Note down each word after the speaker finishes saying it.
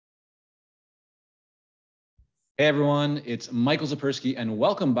Hey everyone, it's Michael Zipursky and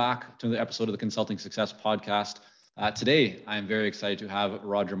welcome back to another episode of the Consulting Success Podcast. Today, I'm very excited to have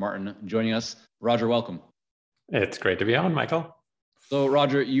Roger Martin joining us. Roger, welcome. It's great to be on, Michael. So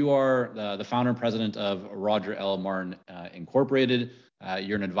Roger, you are the founder and president of Roger L. Martin Incorporated.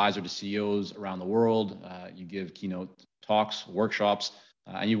 You're an advisor to CEOs around the world. You give keynote talks, workshops,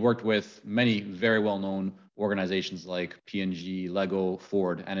 and you've worked with many very well-known organizations like P&G, Lego,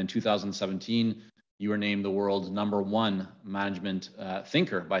 Ford. And in 2017, you were named the world's #1 management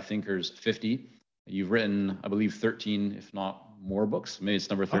thinker by Thinkers 50. You've written, I believe, 13, if not more books. Maybe it's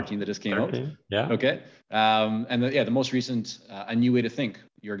number 13 that just came 13, out. Yeah. Okay. And the most recent, A New Way to Think,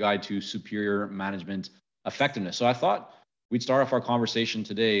 your guide to superior management effectiveness. So I thought we'd start off our conversation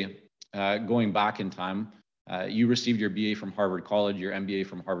today going back in time. You received your BA from Harvard College, your MBA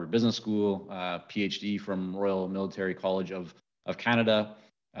from Harvard Business School, PhD from Royal Military College of Canada.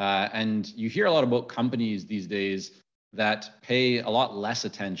 And you hear a lot about companies these days that pay a lot less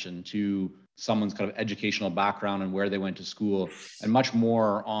attention to someone's kind of educational background and where they went to school, and much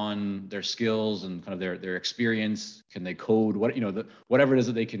more on their skills and kind of their experience. Can they code? Whatever it is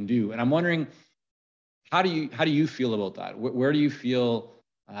that they can do. And I'm wondering, how do you feel about that? Where do you feel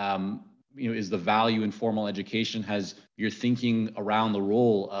is the value in formal education? Has your thinking around the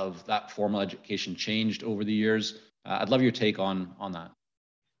role of that formal education changed over the years? I'd love your take on that.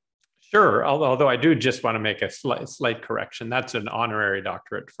 Sure. Although I do just want to make a slight correction. That's an honorary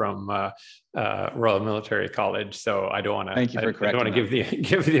doctorate from Royal Military College. So I don't want to. Thank you for correcting. I don't want to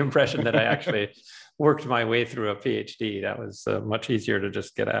give the impression that I actually worked my way through a PhD. That was much easier to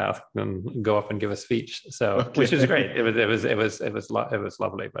just get asked and go up and give a speech. So, okay. Which is great. It was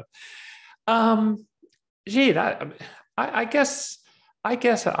lovely. But, I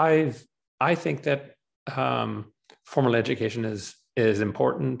think that formal education is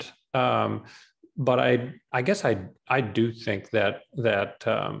important. But I guess I do think that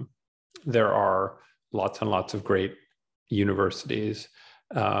there are lots and lots of great universities,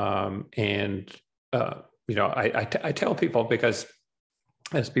 I tell people, because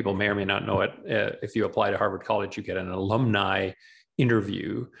as people may or may not know it, if you apply to Harvard College, you get an alumni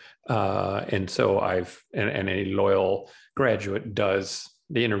interview, and so and any loyal graduate does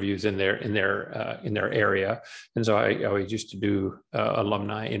the interviews in their area. And so I always used to do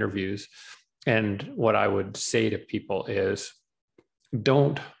alumni interviews. And what I would say to people is,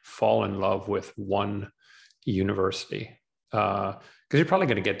 don't fall in love with one university, because you're probably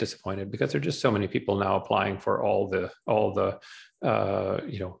going to get disappointed, because there are just so many people now applying for all the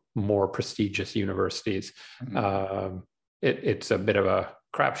more prestigious universities. Mm-hmm. It's a bit of a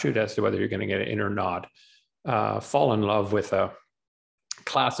crapshoot as to whether you're going to get it in or not. Fall in love with a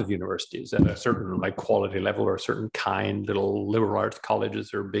class of universities at a certain quality level, or a certain kind, little liberal arts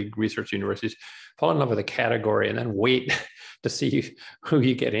colleges or big research universities. Fall in love with a category and then wait to see who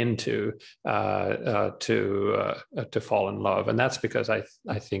you get into to fall in love. And that's because I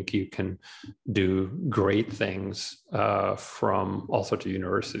think you can do great things from all sorts of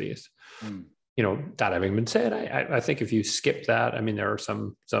universities. Mm. That having been said, I think if you skip that, there are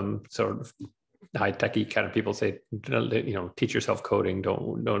some sort of high-techy kind of people say, teach yourself coding.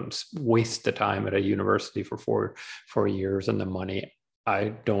 Don't waste the time at a university for 4 years and the money. I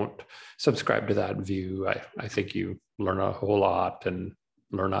don't subscribe to that view. I think you learn a whole lot and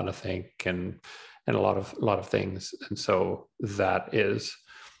learn how to think and a lot of things. And so that is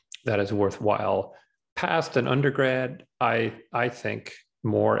worthwhile. Past an undergrad, I think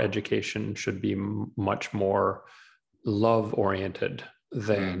more education should be much more love-oriented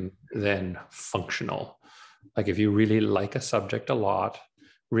than functional. Like, if you really like a subject a lot,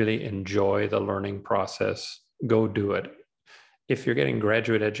 really enjoy the learning process, go do it. If you're getting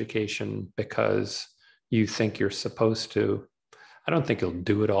graduate education because you think you're supposed to, I don't think you'll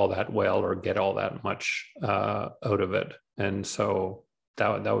do it all that well or get all that much out of it. And so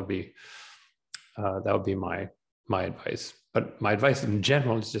that would be my advice. But my advice in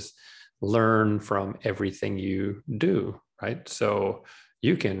general is just learn from everything you do. Right. So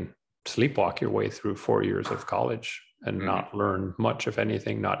you can sleepwalk your way through 4 years of college and not learn much, if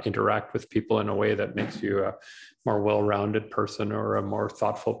anything, not interact with people in a way that makes you a more well-rounded person or a more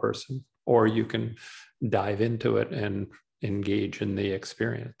thoughtful person. Or you can dive into it and engage in the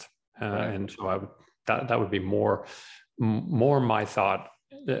experience. And so that would be more my thought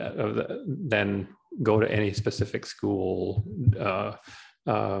than go to any specific school,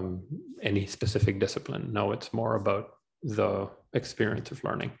 any specific discipline. No, it's more about the experience of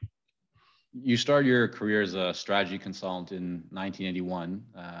learning. You started your career as a strategy consultant in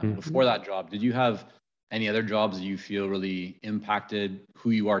 1981. Before that job, did you have any other jobs that you feel really impacted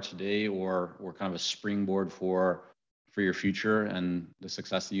who you are today, or kind of a springboard for your future and the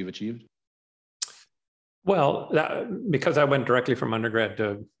success that you've achieved? Well, because I went directly from undergrad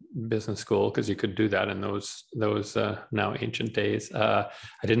to business school, because you could do that in those now ancient days. I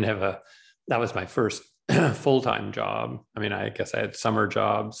didn't have that was my first full-time job. I mean, I guess I had summer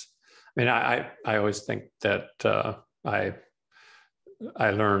jobs. I mean, I always think that I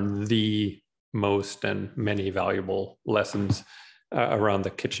learned the most and many valuable lessons around the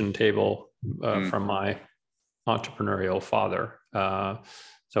kitchen table from my entrepreneurial father.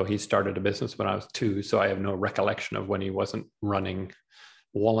 So he started a business when I was 2, so I have no recollection of when he wasn't running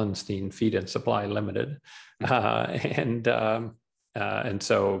Wallenstein Feed and Supply Limited, and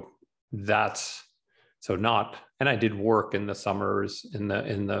so that's not. And I did work in the summers in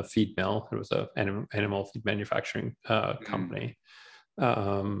the feed mill. It was a animal feed manufacturing company.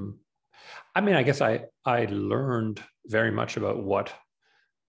 I mean, I guess I learned very much about what,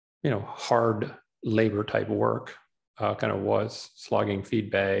 hard labor type work kind of was, slogging feed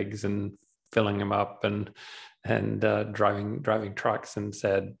bags and filling them up and driving trucks, and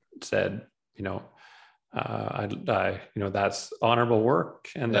said, that's honorable work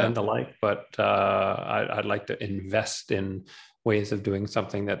and the like, but I'd like to invest in ways of doing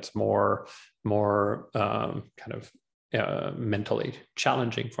something that's more kind of mentally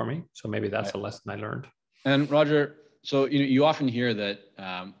challenging for me. So maybe that's a lesson I learned. And Roger, so you often hear that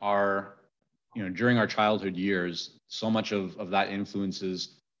during our childhood years, so much of that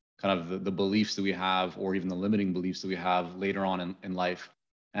influences kind of the beliefs that we have, or even the limiting beliefs that we have later on in life.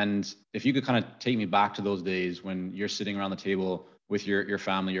 And if you could kind of take me back to those days when you're sitting around the table with your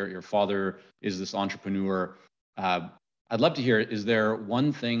family, your father is this entrepreneur. I'd love to hear, is there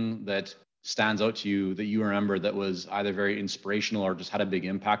one thing that stands out to you that you remember that was either very inspirational or just had a big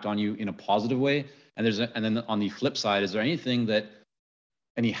impact on you in a positive way? And then on the flip side, is there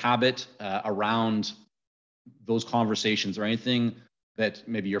any habit around those conversations, or anything that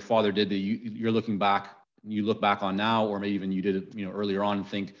maybe your father did that you look back on now, or maybe even you did it earlier on and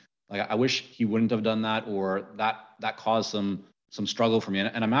think, like, I wish he wouldn't have done that, or that caused some struggle for me?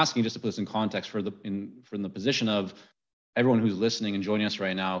 And I'm asking just to put this in context from the position of everyone who's listening and joining us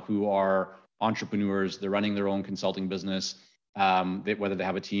right now, who are entrepreneurs. They're running their own consulting business, whether they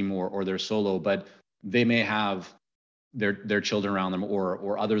have a team or they're solo, but they may have their children around them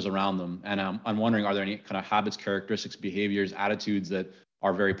or others around them. And I'm wondering, are there any kind of habits, characteristics, behaviors, attitudes that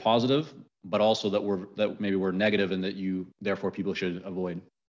are very positive, but also that maybe were negative, and that therefore people should avoid?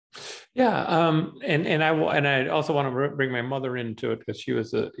 Yeah, and I also want to bring my mother into it, because she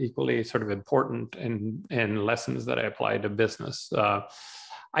was equally sort of important in lessons that I applied to business.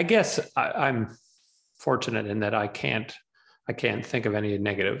 I guess I'm fortunate in that I can't think of any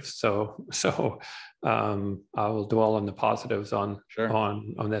negatives. So I will dwell on the positives on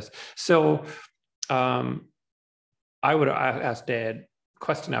this. So I would ask Dad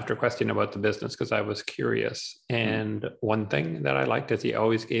question after question about the business, because I was curious. And one thing that I liked is he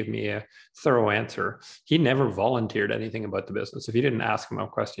always gave me a thorough answer. He never volunteered anything about the business. If you didn't ask him a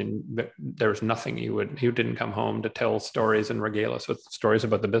question, there was nothing he didn't come home to tell stories and regale us with stories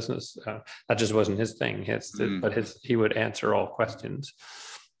about the business. That just wasn't his thing. He would answer all questions.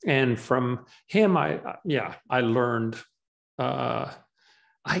 And from him, I learned, I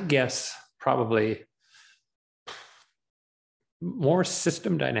guess, probably more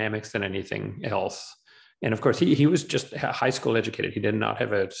system dynamics than anything else. And of course, he was just high school educated. He did not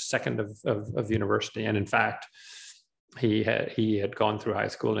have a second of university. And in fact, he had gone through high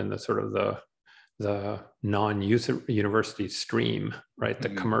school in the sort of the non-university stream, right? The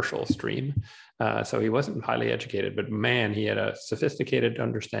commercial stream. So he wasn't highly educated, but man, he had a sophisticated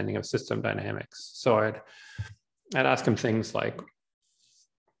understanding of system dynamics. So I'd ask him things like,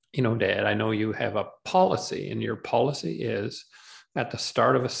 Dad, I know you have a policy, and your policy is at the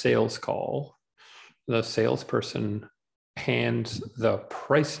start of a sales call, the salesperson hands the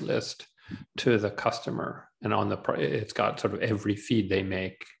price list to the customer, and on it's got sort of every feed they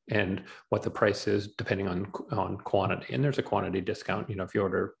make and what the price is depending on quantity. And there's a quantity discount. If you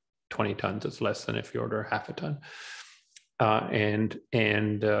order 20 tons, it's less than if you order half a ton. And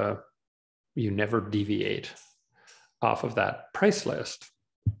you never deviate off of that price list.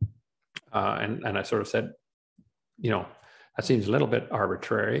 And I sort of said, that seems a little bit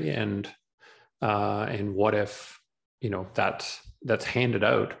arbitrary, and what if that's handed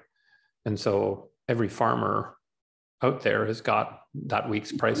out, and so every farmer out there has got that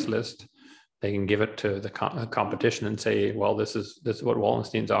week's price list. They can give it to the competition and say, well, this is what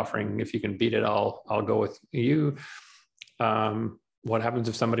Wallenstein's offering. If you can beat it, I'll go with you. what happens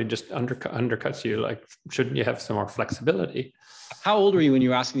if somebody just undercuts you? Like, shouldn't you have some more flexibility? How old were you when you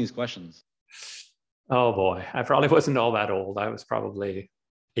were asking these questions? Oh boy, I probably wasn't all that old. I was probably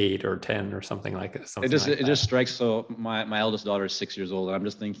 8 or 10 or something like that. It just strikes. So my eldest daughter is 6 years old, and I'm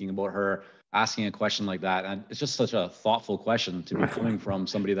just thinking about her asking a question like that, and it's just such a thoughtful question to be coming from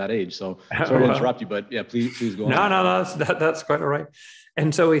somebody that age. So sorry to interrupt you, but yeah, please go on. No, that's quite all right.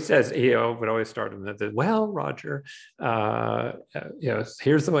 And so he says, would always start him with, well, Roger,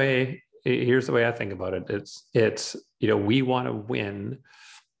 here's the way I think about it. It's we want to win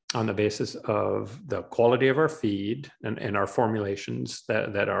on the basis of the quality of our feed and our formulations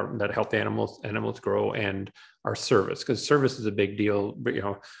that help the animals grow, and our service, because service is a big deal.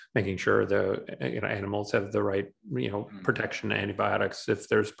 Making sure the animals have the right protection, antibiotics if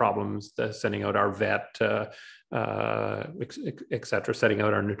there's problems, sending out our vet, etc., setting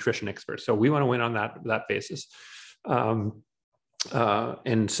out our nutrition experts. So we want to win on that basis. And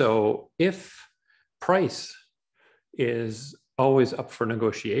so if price is always up for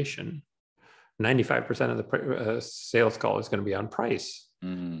negotiation, 95% of the sales call is going to be on price.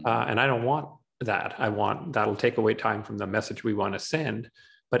 And I don't want that. That'll take away time from the message we want to send.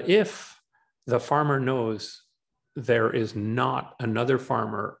 But if the farmer knows there is not another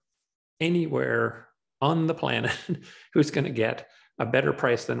farmer anywhere on the planet who's going to get a better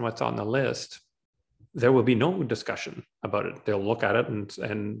price than what's on the list, there will be no discussion about it. They'll look at it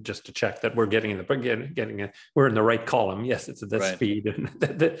and just to check that we're we're in the right column. Yes, it's this speed, and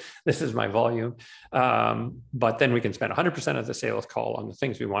this is my volume. But then we can spend 100% of the sales call on the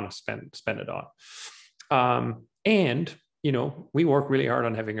things we want to spend it on. And we work really hard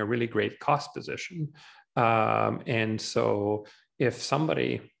on having a really great cost position. And so if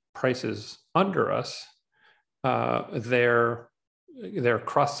somebody prices under us, they're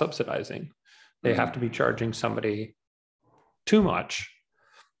cross-subsidizing. They have to be charging somebody too much.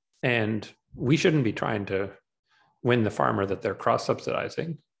 And we shouldn't be trying to win the farmer that they're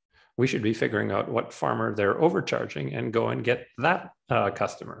cross-subsidizing. We should be figuring out what farmer they're overcharging and go and get that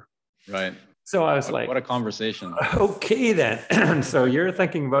customer. Right. So I was what a conversation. Okay, then. So you're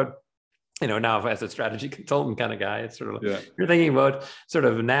thinking about, now as a strategy consultant kind of guy, it's sort of you're thinking about sort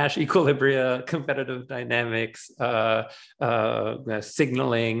of Nash equilibria, competitive dynamics,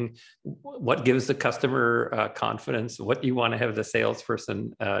 signaling, what gives the customer confidence, what you want to have the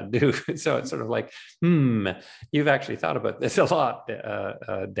salesperson do. So it's sort of like, you've actually thought about this a lot,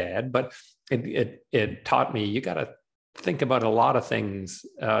 Dad. But it taught me you got to think about a lot of things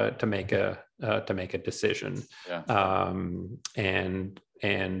to make a decision,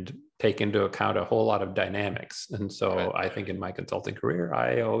 and take into account a whole lot of dynamics. And so I think in my consulting career,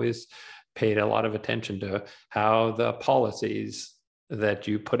 I always paid a lot of attention to how the policies that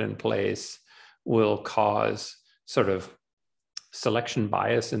you put in place will cause sort of selection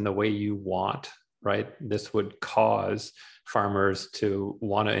bias in the way you want, right? This would cause farmers to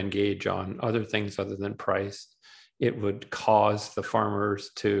want to engage on other things other than price. It would cause the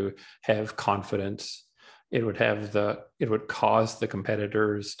farmers to have confidence. It would cause the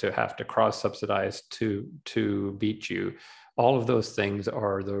competitors to have to cross-subsidize to beat you. All of those things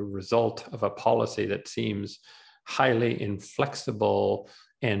are the result of a policy that seems highly inflexible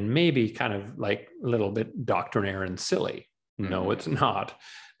and maybe kind of like a little bit doctrinaire and silly. No, it's not.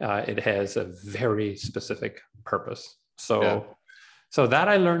 It has a very specific purpose. So that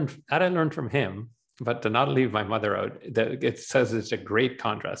I learned from him. But to not leave my mother out, it says it's a great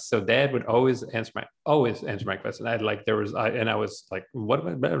contrast. So Dad would always answer my question. I was like, what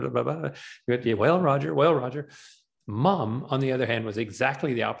about blah, blah, blah, blah. Well, Roger. Mom, on the other hand, was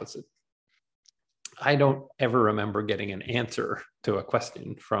exactly the opposite. I don't ever remember getting an answer to a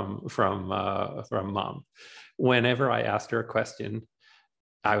question from Mom. Whenever I asked her a question,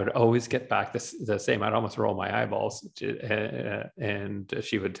 I would always get back the same. I'd almost roll my eyeballs, and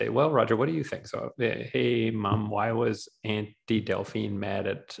she would say, "Well, Roger, what do you think?" So, hey, Mom, why was Auntie Delphine mad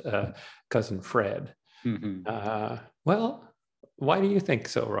at Cousin Fred? Well, why do you think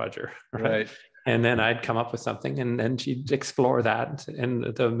so, Roger? Right. And then I'd come up with something, and then she'd explore that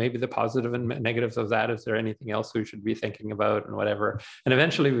and maybe the positive and negatives of that. Is there anything else we should be thinking about, and whatever? And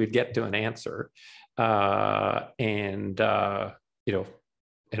eventually, we'd get to an answer, and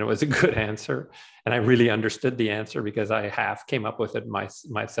it was a good answer. And I really understood the answer because I half came up with it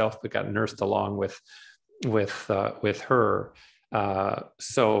myself, but got nursed along with her.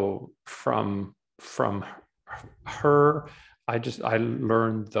 So from her, I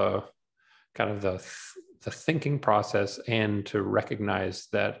learned the kind of the thinking process, and to recognize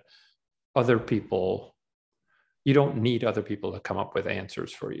that other people you don't need other people to come up with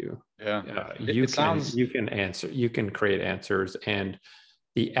answers for you. Yeah. You can create answers, and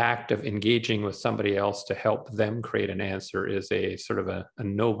the act of engaging with somebody else to help them create an answer is a sort of a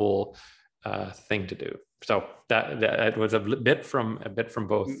noble thing to do. So that was a bit from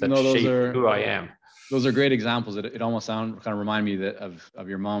both that shaped who I am. Those are great examples. It almost kind of remind me of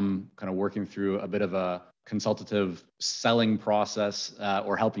your mom kind of working through a bit of a consultative selling process,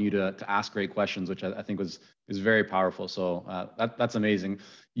 or helping you to ask great questions, which I think is very powerful. So that's amazing.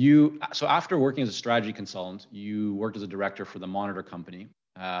 So after working as a strategy consultant, you worked as a director for the Monitor Company,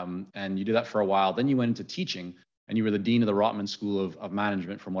 and you did that for a while. Then you went into teaching, and you were the dean of the Rotman School of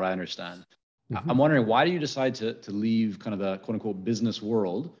Management, from what I understand. I'm wondering, why do you decide to leave kind of the quote unquote business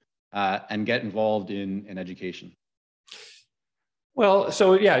world and get involved in education? Well,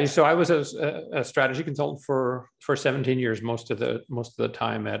 so I was a strategy consultant for 17 years, most of the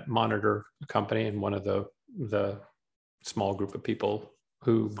time at Monitor Company, and one of the small group of people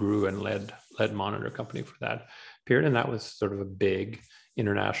who grew and led Monitor Company for that period. And that was sort of a big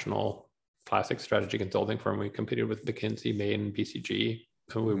international classic strategy consulting firm. We competed with McKinsey, Bain, BCG.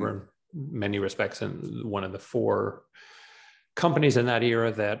 So we were in many respects in one of the 4 companies in that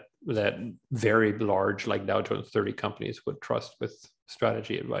era that very large, like Dow Jones 30 companies would trust with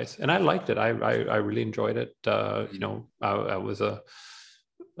strategy advice. And I liked it. I really enjoyed it. I was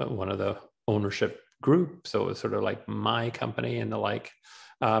one of the ownership group, so it was sort of like my company and the like.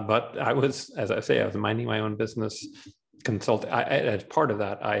 But I was, as I say, I was minding my own business, consulting. As part of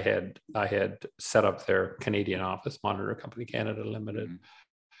that, I had set up their Canadian office, Monitor Company Canada Limited,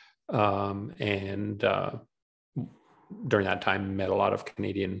 and during that time, met a lot of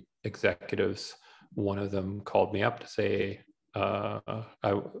Canadian executives. One of them called me up to say, I'm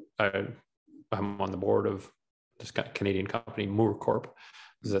on the board of this Canadian company, Moore Corp,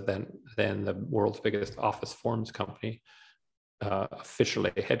 that then the world's biggest office forms company,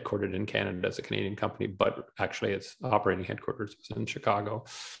 officially headquartered in Canada as a Canadian company, but actually its operating headquarters was in Chicago.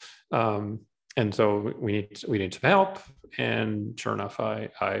 And so we need some help. And sure enough,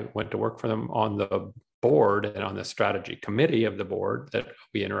 I went to work for them on the board, and on the strategy committee of the board that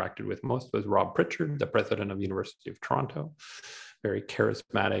we interacted with most was Rob Pritchard, the president of the University of Toronto, very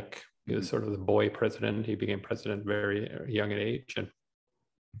charismatic. He was sort of the boy president. He became president very young at age, and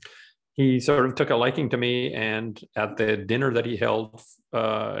he sort of took a liking to me. And at the dinner that he held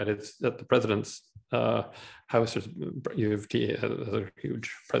at the president's house, U of T has a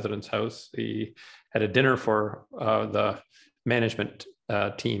huge president's house. He had a dinner for the management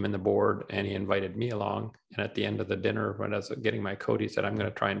team and the board, and he invited me along. And at the end of the dinner, when I was getting my coat, he said, "I'm going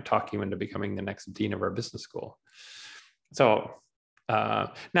to try and talk you into becoming the next dean of our business school." So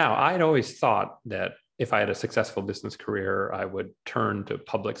now I'd always thought that if I had a successful business career, I would turn to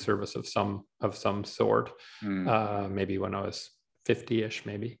public service of some sort, maybe when I was 50-ish,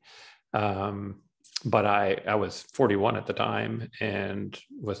 maybe. But I was 41 at the time and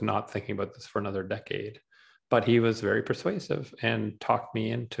was not thinking about this for another decade. But he was very persuasive and talked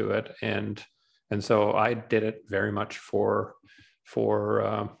me into it, and so I did it very much for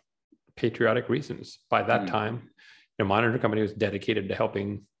patriotic reasons. By that time, the Monitor Company was dedicated to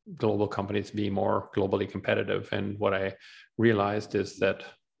helping global companies be more globally competitive. And what I realized is that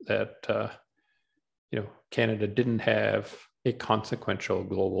Canada didn't have a consequential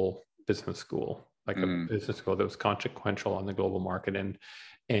global business school, like a business school that was consequential on the global market, and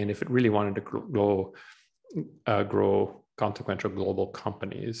if it really wanted to grow consequential global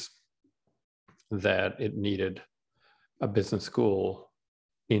companies, that it needed a business school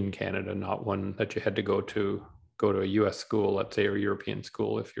in Canada, not one that you had to go to a US school, let's say, or European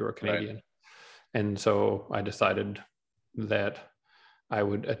school if you're a Canadian. Right. And so I decided that I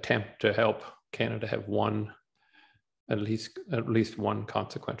would attempt to help Canada have at least one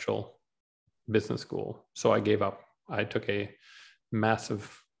consequential business school. So I gave up. I took a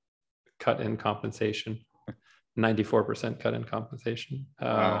massive cut in compensation, 94% cut in compensation,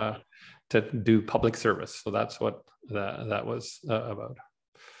 to do public service. So that's what that was about.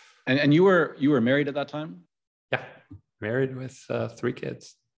 And you were married at that time? Yeah, married with 3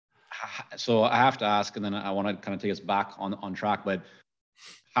 kids. So I have to ask, and then I want to kind of take us back on track, but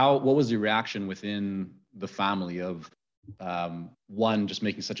what was the reaction within the family of one, just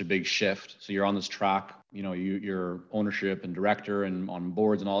making such a big shift? So you're on this track, you're ownership and director and on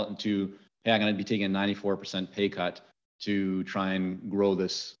boards and all, and two, hey, I'm going to be taking a 94% pay cut to try and grow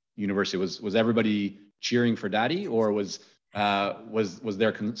this university. Was everybody cheering for daddy, or was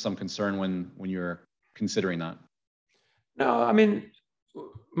there some concern when you're considering that? No, I mean,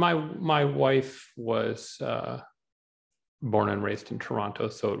 my wife was born and raised in Toronto,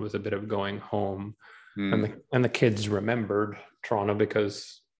 so it was a bit of going home. And the kids remembered Toronto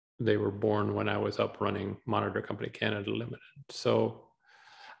because they were born when I was up running Monitor Company Canada Limited. So,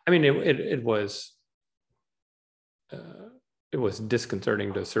 I mean, it was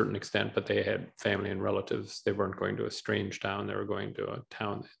disconcerting to a certain extent, but they had family and relatives. They weren't going to a strange town. They were going to a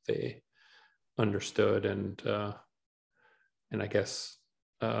town that they understood. And I guess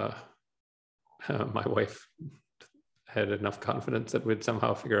my wife had enough confidence that we'd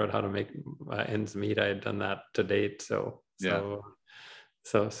somehow figure out how to make ends meet. I had done that to date. So be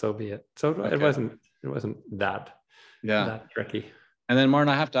it. So okay. It wasn't that tricky. And then Martin,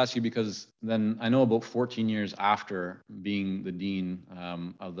 I have to ask you, because then I know about 14 years after being the dean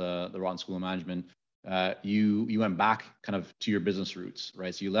of the Rotman School of Management, you went back kind of to your business roots,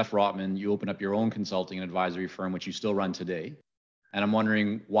 right? So you left Rotman, you opened up your own consulting and advisory firm, which you still run today. And I'm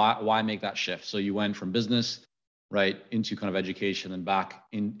wondering why make that shift? So you went from business, right, into kind of education and back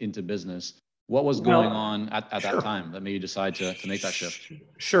into business. What was going on at that time that made you decide to make that shift?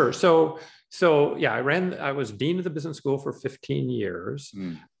 Sure. So yeah, I was dean of the business school for 15 years.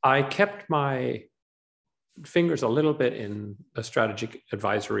 I kept my fingers a little bit in the strategic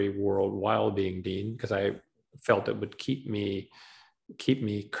advisory world while being dean, because I felt it would keep me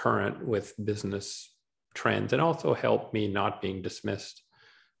current with business trends and also help me not being dismissed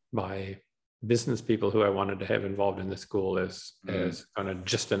by business people who I wanted to have involved in the school as kind of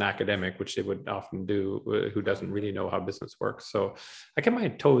just an academic, which they would often do, who doesn't really know how business works. So I kept my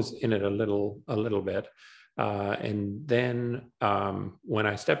toes in it a little bit. And then when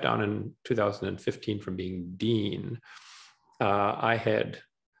I stepped down in 2015 from being dean, I had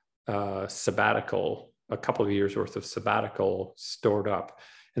a couple of years worth of sabbatical stored up.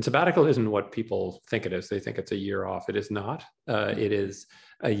 And sabbatical isn't what people think it is. They think it's a year off. It is not. It is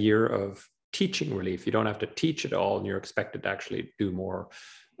a year of teaching relief. You don't have to teach at all, and you're expected to actually do more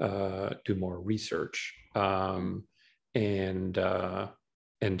research. And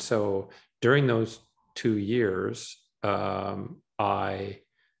so during those 2 years, I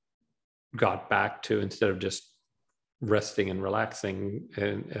got back to, instead of just resting and relaxing,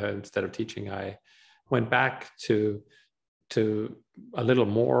 and instead of teaching, I went back to a little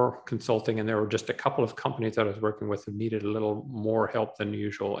more consulting, and there were just a couple of companies that I was working with who needed a little more help than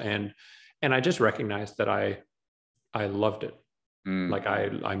usual, and I just recognized that I loved it. Like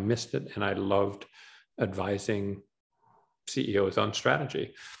I missed it, and I loved advising CEOs on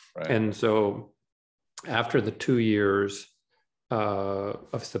strategy. Right. And so after the 2 years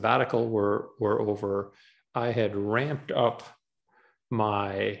of sabbatical were over, I had ramped up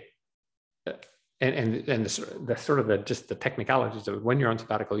my and the sort of just the technicalities of it. When you're on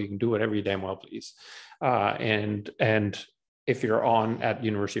sabbatical, you can do whatever you damn well please. And if you're at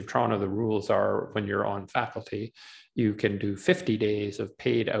University of Toronto, the rules are, when you're on faculty, you can do 50 days of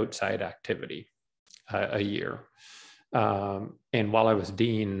paid outside activity a year. And while I was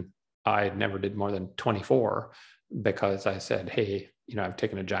dean, I never did more than 24, because I said, hey, I've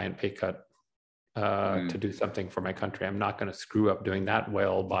taken a giant pay cut to do something for my country. I'm not going to screw up doing that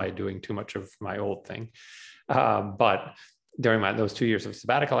well by doing too much of my old thing. But during those 2 years of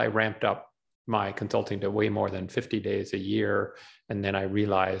sabbatical, I ramped up my consulting to way more than 50 days a year. And then I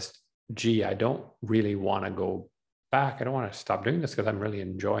realized, gee, I don't really want to go back. I don't want to stop doing this because I'm really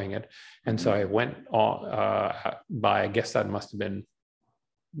enjoying it. And so I went on I guess that must have been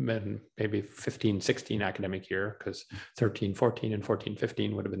maybe 15, 16 academic year, because 13, 14 and 14,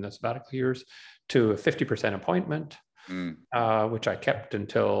 15 would have been the sabbatical years, to a 50% appointment, which I kept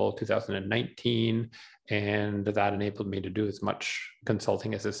until 2019. And that enabled me to do as much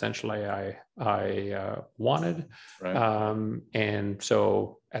consulting as essentially I wanted. Right. And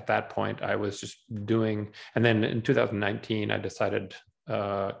so at that point I was just doing, and then in 2019, I decided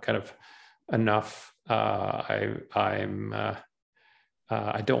kind of enough.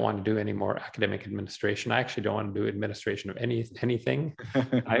 I don't want to do any more academic administration. I actually don't want to do administration of anything.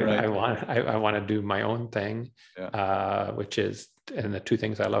 Right. I want to do my own thing, which is, and the two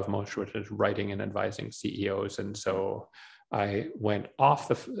things I love most, which is writing and advising CEOs. And so I went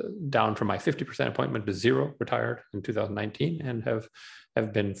down from my 50% appointment to 0, retired in 2019, and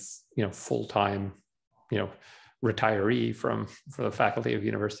have been, full-time, retiree from the faculty of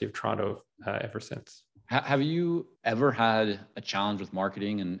University of Toronto ever since. Have you ever had a challenge with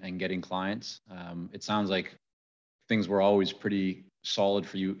marketing and getting clients? It sounds like things were always pretty solid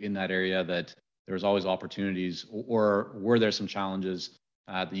for you in that area, that there was always opportunities, or were there some challenges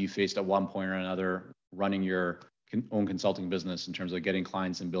that you faced at one point or another running your own consulting business in terms of getting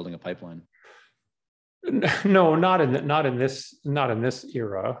clients and building a pipeline? No, not in this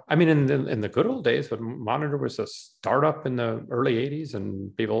era. I mean, in the good old days when Monitor was a startup in the early 80s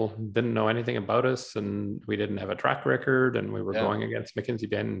and people didn't know anything about us and we didn't have a track record and we were going against McKinsey,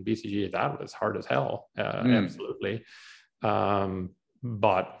 Ben, and BCG, that was hard as hell. Absolutely.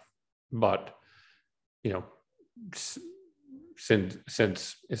 But you know,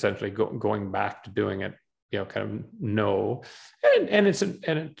 since essentially going back to doing it, you know, kind of no, and it's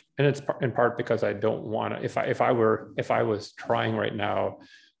in part because I don't want to. If I was trying right now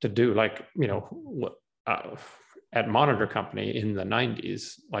to do, like, you know, at Monitor Company in the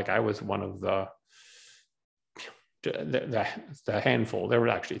 90s, like I was one of the handful. There were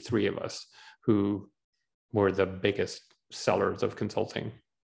actually three of us who were the biggest sellers of consulting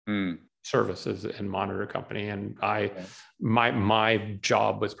services in Monitor Company, and my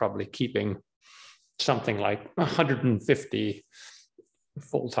job was probably keeping something like 150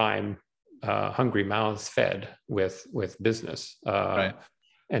 full-time hungry mouths fed with business.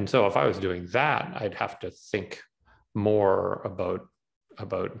 And so if I was doing that, I'd have to think more about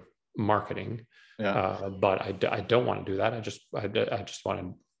marketing. But I don't want to do that. I just want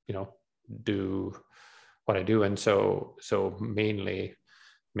to, you know, do what I do. And so mainly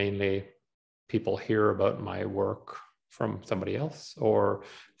people hear about my work from somebody else, or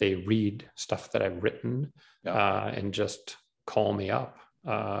they read stuff that I've written and just call me up,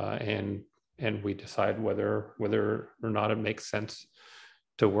 and we decide whether or not it makes sense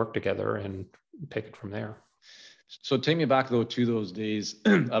to work together and take it from there. So take me back though to those days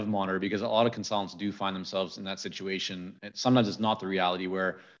of Monitor, because a lot of consultants do find themselves in that situation. And sometimes it's not the reality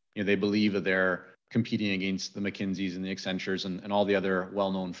where, you know, they believe that they're competing against the McKinseys and the Accentures and all the other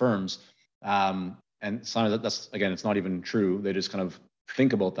well-known firms. And sometimes that's, again, it's not even true. They just kind of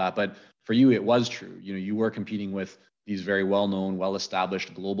think about that. But for you, it was true. You know, you were competing with these very well-known,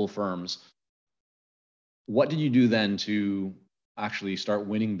 well-established global firms. What did you do then to actually start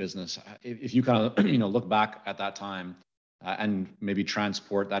winning business? If you kind of, you know, look back at that time and maybe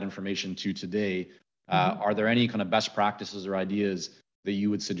transport that information to today, are there any kind of best practices or ideas that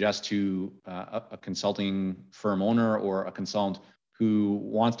you would suggest to a consulting firm owner or a consultant who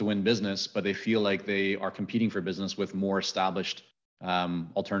wants to win business, but they feel like they are competing for business with more established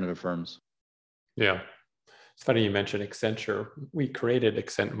alternative firms? Yeah. It's funny you mentioned Accenture. We created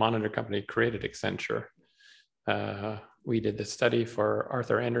Monitor Company created Accenture. We did the study for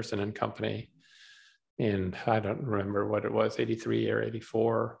Arthur Andersen and Company, and I don't remember what it was, 83 or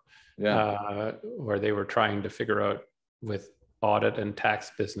 84, where they were trying to figure out, with audit and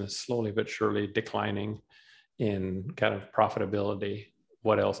tax business slowly but surely declining in kind of profitability,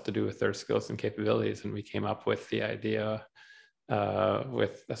 what else to do with their skills and capabilities. And we came up with the idea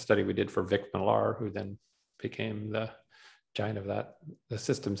with a study we did for Vic Millar, who then became the giant of that, the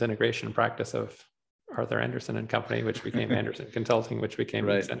systems integration practice of Arthur Andersen and Company, which became Andersen Consulting, which became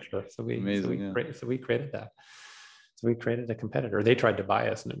Accenture. So we created that. So we created a competitor. They tried to buy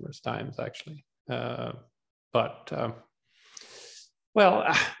us numerous times, actually. Well,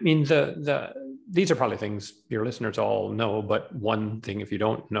 I mean, these are probably things your listeners all know, but one thing, if you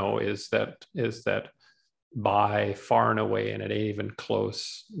don't know, is that by far and away, and it ain't even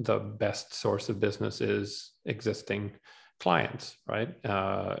close, the best source of business is existing clients, right?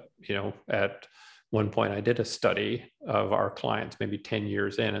 You know, at one point I did a study of our clients, maybe 10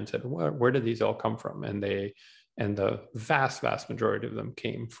 years in, and said, where did these all come from? And the vast majority of them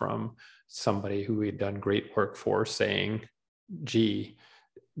came from somebody who we had done great work for, saying, gee,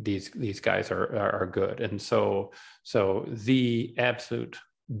 these guys are good. And so the absolute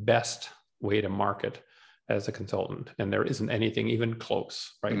best way to market as a consultant, and there isn't anything even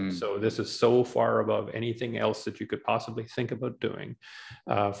close, right? So this is so far above anything else that you could possibly think about doing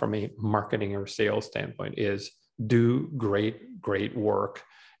from a marketing or sales standpoint, is do great work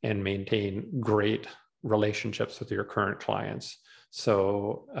and maintain great relationships with your current clients.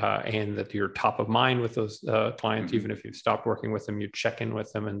 So, and that you're top of mind with those clients, even if you've stopped working with them, you check in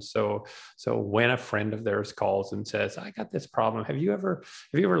with them. And so when a friend of theirs calls and says, I got this problem, have you ever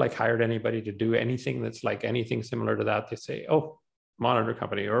like hired anybody to do anything that's like anything similar to that? They say, oh, Monitor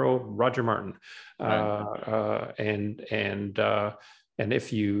Company, or oh, Roger Martin. And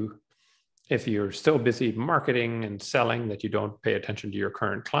if you're still busy marketing and selling that you don't pay attention to your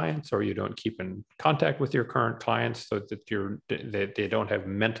current clients, or you don't keep in contact with your current clients, so that they don't have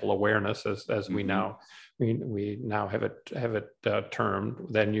mental awareness, as we now have it termed,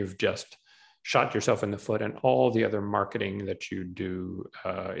 then you've just shot yourself in the foot, and all the other marketing that you do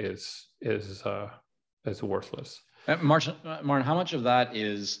is worthless. Martin, how much of that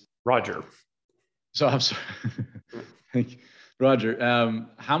is Roger? So I'm sorry. Thank you. Roger,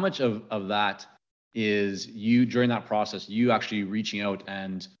 how much of that is you, during that process, you actually reaching out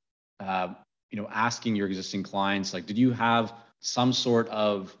and, asking your existing clients, like, did you have some sort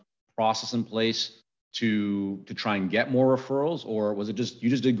of process in place to try and get more referrals, or was it just, you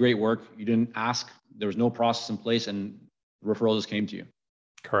just did great work, you didn't ask, there was no process in place and referrals just came to you?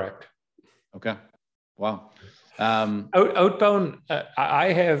 Correct. Okay. Wow. Outbound,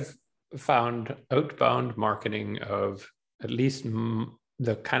 I have found outbound marketing of at least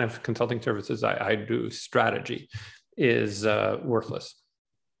the kind of consulting services I do, strategy, is worthless.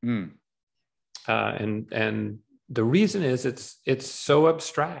 And the reason is it's so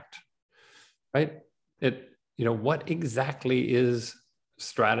abstract, right? What exactly is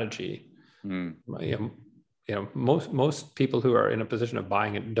strategy? Most people who are in a position of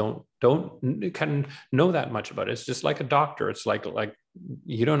buying it don't can know that much about it. It's just like a doctor. It's like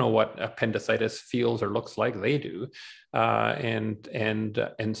you don't know what appendicitis feels or looks like. They do, and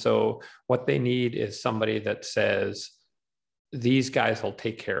so what they need is somebody that says, these guys will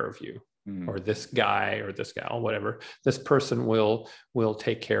take care of you, or this guy or this gal, whatever. This person will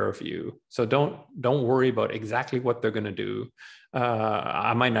take care of you. So don't worry about exactly what they're going to do.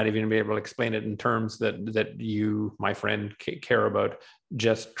 I might not even be able to explain it in terms that you, my friend, care about.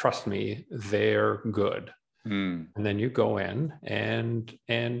 Just trust me, they're good. And then you go in and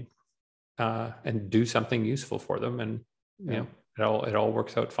do something useful for them, and it all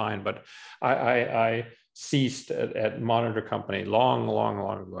works out fine. But I ceased at Monitor Company long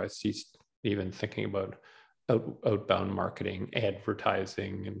ago. I ceased even thinking about outbound marketing,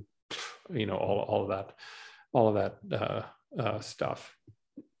 advertising, and all of that stuff.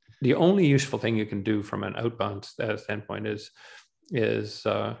 The only useful thing you can do from an outbound standpoint is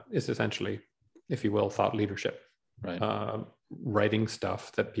essentially, if you will, thought leadership. Right. Writing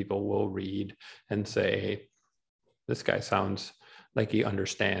stuff that people will read and say, this guy sounds like he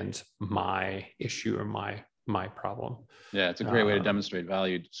understands my issue or my problem. Yeah, it's a great way to demonstrate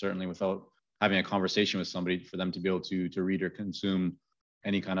value, certainly without having a conversation with somebody, for them to be able to read or consume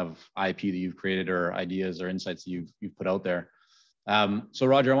any kind of IP that you've created or ideas or insights that you've put out there. So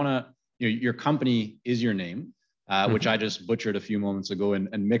Roger, I want to, your company is your name, which I just butchered a few moments ago and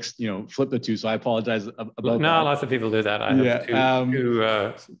mixed, flipped the two. So I apologize about that. No, lots of people do that. I have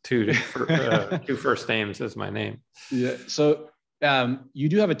two first names as my name. Yeah. So you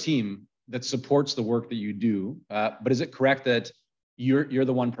do have a team that supports the work that you do, but is it correct that you're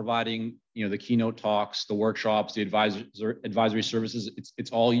the one providing, the keynote talks, the workshops, the advisory services?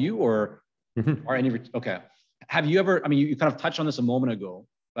 It's all you, or are any? Okay. Have you ever? I mean, you kind of touched on this a moment ago,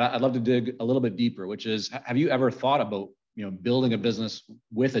 but I'd love to dig a little bit deeper. Which is, have you ever thought about building a business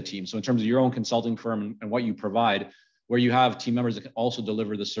with a team? So in terms of your own consulting firm and what you provide, where you have team members that can also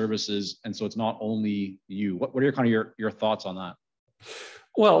deliver the services, and so it's not only you. What are your thoughts on that?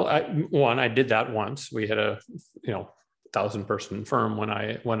 Well, I did that once. We had a 1,000-person firm when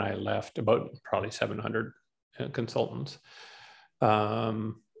I left, about probably 700 consultants,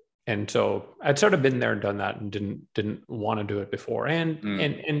 and so I'd sort of been there and done that, and didn't want to do it before. And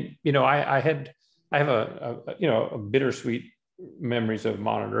I have a bittersweet memories of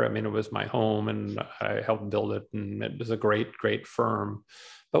Monitor. I mean, it was my home, and I helped build it, and it was a great firm.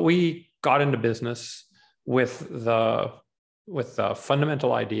 But we got into business with the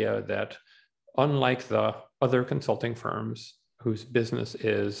fundamental idea that, unlike the other consulting firms whose business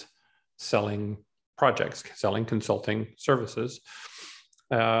is selling projects, selling consulting services,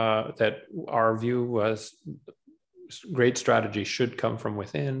 that our view was great strategy should come from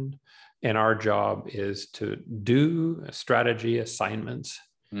within, and our job is to do strategy assignments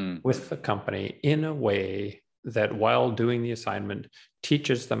with the company in a way that, while doing the assignment,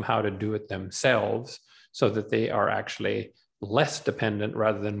 teaches them how to do it themselves, so that they are actually less dependent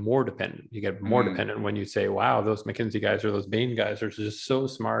rather than more dependent. You get more dependent when you say, wow, those McKinsey guys or those Bain guys are just so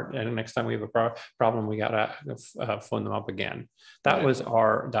smart, and next time we have a problem, we got to phone them up again. That was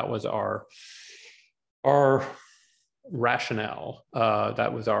our rationale.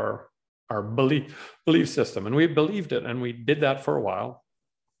 That was our belief system, and we believed it, and we did that for a while.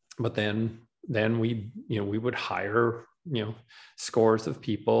 But then we would hire scores of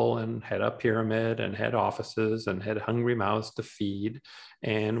people and head a pyramid and head offices and had hungry mouths to feed.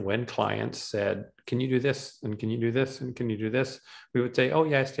 And when clients said, can you do this? And can you do this? And can you do this? We would say, oh,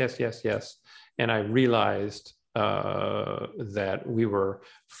 yes. And I realized that we were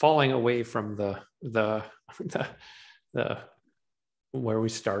falling away from the where we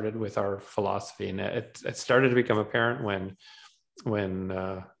started with our philosophy. And it started to become apparent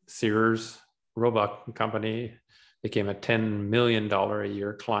when Sears Roebuck Company became a $10 million a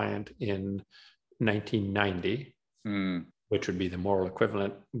year client in 1990. which would be the moral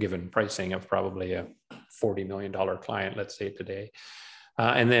equivalent given pricing of probably a $40 million client, let's say today.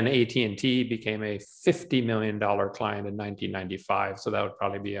 And then AT&T became a $50 million client in 1995. So that would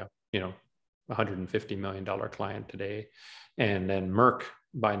probably be a, $150 million client today. And then Merck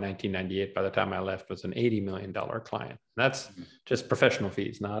by 1998, by the time I left, was an $80 million client. That's just professional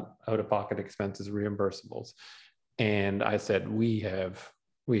fees, not out-of-pocket expenses, reimbursables. And I said, we have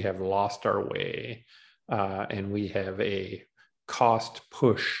lost our way, and we have a cost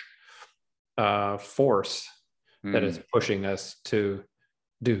push force that is pushing us to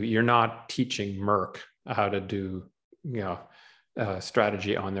do. You're not teaching Merck how to do,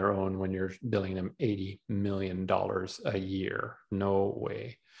 strategy on their own when you're billing them $80 million a year. No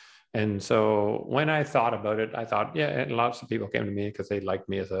way. And so when I thought about it, I thought, yeah, and lots of people came to me because they liked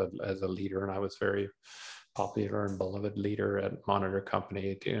me as a leader, and I was very popular and beloved leader at Monitor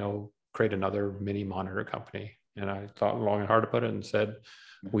Company, create another mini Monitor company. And I thought long and hard about it and said,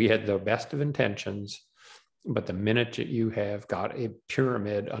 we had the best of intentions, but the minute that you have got a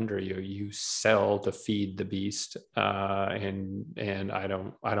pyramid under you, you sell to feed the beast. And I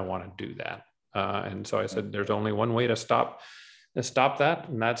don't want to do that. And so I said, there's only one way to stop that,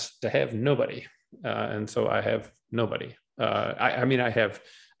 and that's to have nobody. And so I have nobody. I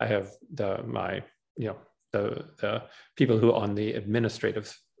have the people who on the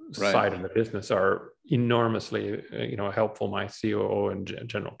administrative side of the business are enormously, helpful. My COO and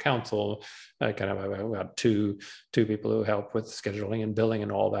general counsel, I've got two people who help with scheduling and billing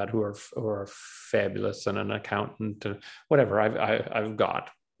and all that, who are fabulous, and an accountant, whatever. I've got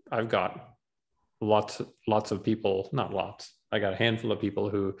lots of people, not lots. I got a handful of people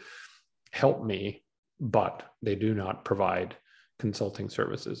who help me, but they do not provide consulting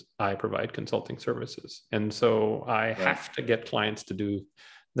services. I provide consulting services. And so I have to get clients to do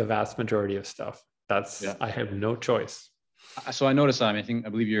the vast majority of stuff. I have no choice. So I noticed, I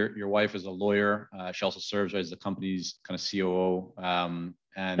believe your wife is a lawyer. She also serves as the company's kind of COO.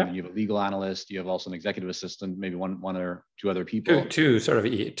 And you have a legal analyst. You have also an executive assistant, maybe one or two other people. Two sort of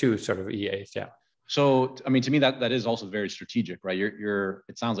EAs. Yeah. So, to me, that is also very strategic, right?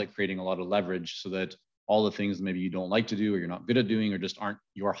 It sounds like creating a lot of leverage so that all the things maybe you don't like to do, or you're not good at doing, or just aren't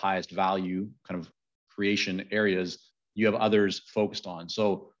your highest value kind of creation areas, you have others focused on.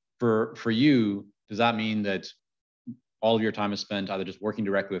 So for you, does that mean that all of your time is spent either just working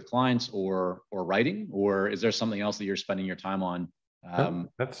directly with clients or writing, or is there something else that you're spending your time on?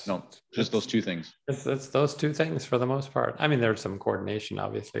 Just those two things. It's those two things for the most part. There's some coordination,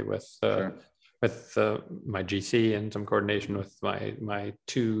 obviously, with my GC, and some coordination with my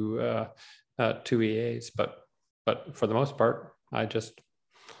two EAs, but for the most part, I just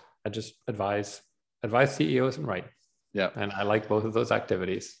advise CEOs and write. Yeah, and I like both of those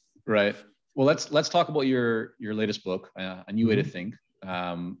activities. Right. Well, let's talk about your latest book, A New Way to Think.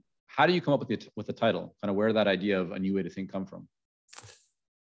 How do you come up with the title? Kind of where did that idea of A New Way to Think come from?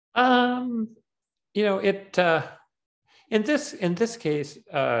 In this case,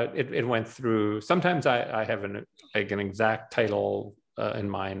 it went through. Sometimes I have an exact title in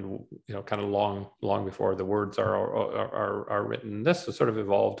mind, kind of long before the words are written. This has sort of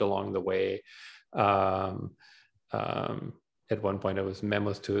evolved along the way. At one point, it was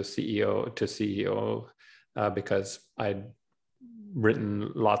memos to a CEO because I'd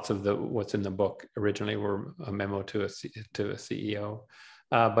written lots of what's in the book originally were a memo to a CEO.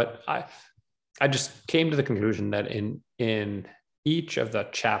 But I just came to the conclusion that in each of the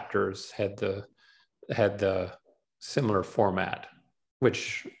chapters had the similar format,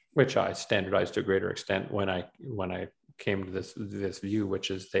 which I standardized to a greater extent when I came to this view,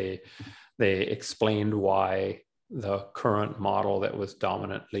 which is they explained why the current model that was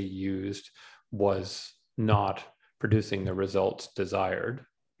dominantly used was not producing the results desired.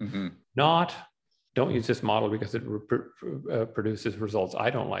 Not, don't use this model because it produces results I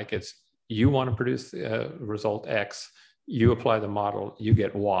don't like. It's, you want to produce result X, you apply the model, you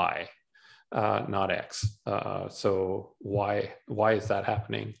get Y, not X. So why is that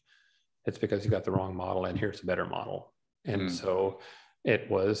happening? It's because you got the wrong model, and here's a better model. And so it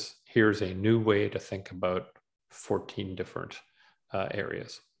was, here's a new way to think about 14 different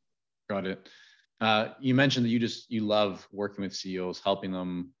areas. Got it. You mentioned that you love working with CEOs, helping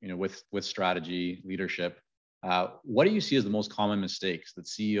them, with strategy, leadership. What do you see as the most common mistakes that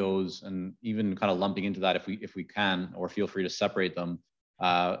CEOs, and even kind of lumping into that if we can, or feel free to separate them,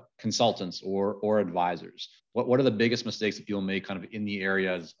 consultants or advisors? What are the biggest mistakes that people make kind of in the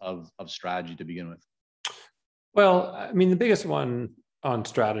areas of strategy to begin with? Well, the biggest one on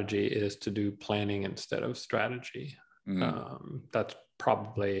strategy is to do planning instead of strategy. That's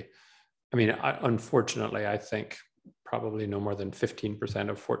probably, unfortunately, I think probably no more than 15%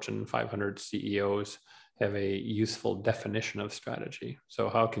 of Fortune 500 CEOs have a useful definition of strategy. So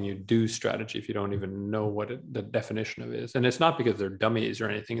how can you do strategy if you don't even know what the definition of it is? And it's not because they're dummies or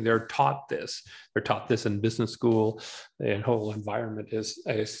anything. They're taught this. They're taught this in business school. The whole environment is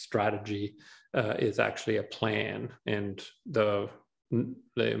a strategy, is actually a plan. And the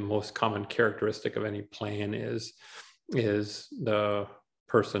most common characteristic of any plan is the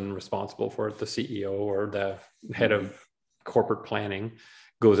person responsible for it, the CEO or the head of corporate planning,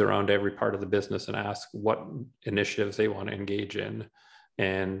 goes around to every part of the business and asks what initiatives they want to engage in,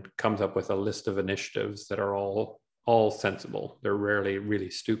 and comes up with a list of initiatives that are all sensible. They're rarely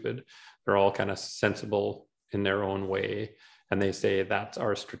really stupid. They're all kind of sensible in their own way. And they say, that's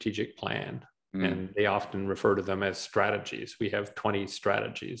our strategic plan. And they often refer to them as strategies. We have 20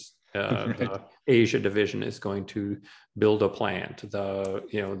 strategies. Right. The Asia division is going to build a plant.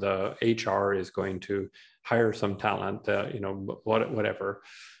 The HR is going to hire some talent. Whatever.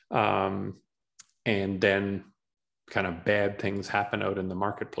 And then kind of bad things happen out in the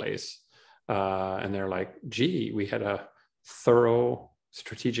marketplace, and they're like, "Gee, we had a thorough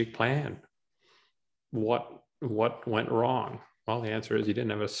strategic plan. What went wrong?" Well, the answer is you didn't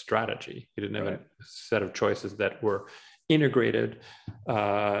have a strategy. You didn't have a set of choices that were integrated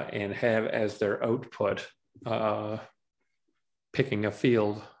and have as their output picking a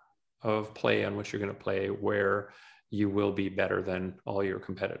field of play on which you're going to play where you will be better than all your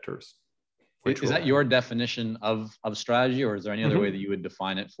competitors. Is that your definition of strategy, or is there any other way that you would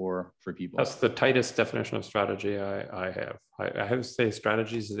define it for people? That's the tightest definition of strategy I have. I have to say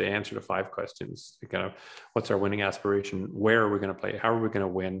strategies is the answer to 5 questions. Kind of, what's our winning aspiration? Where are we going to play? How are we going to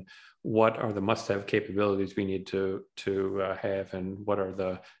win? What are the must-have capabilities we need to have? And what are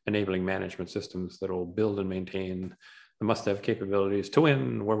the enabling management systems that will build and maintain the must-have capabilities to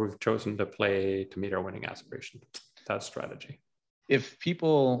win where we've chosen to play to meet our winning aspiration? That's strategy. If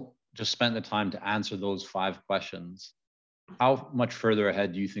people just spent the time to answer those 5 questions, how much further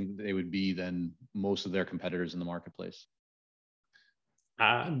ahead do you think they would be than most of their competitors in the marketplace?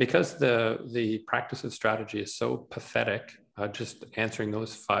 Because the practice of strategy is so pathetic, just answering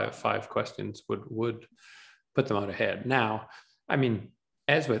those five questions would put them out ahead. Now, I mean,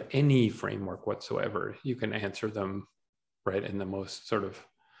 as with any framework whatsoever, you can answer them right in the most sort of,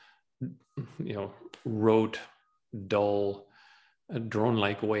 rote, dull,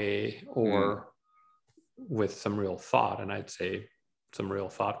 drone-like way, or with some real thought. And I'd say some real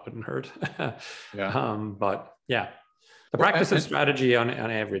thought wouldn't hurt. But yeah, the practice of strategy on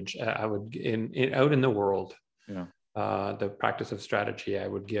average, I would out in the world, the practice of strategy, I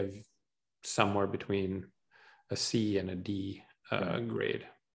would give somewhere between a C and a D grade.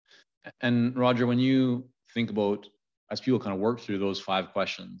 And Roger, when you think about, as people kind of work through those 5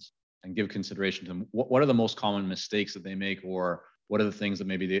 questions and give consideration to them, what are the most common mistakes that they make, or what are the things that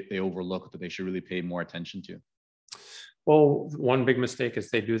maybe they overlook that they should really pay more attention to? Well, one big mistake is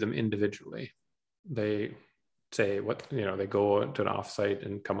they do them individually. They say they go to an offsite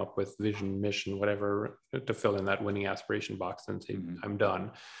and come up with vision, mission, whatever, to fill in that winning aspiration box and say, I'm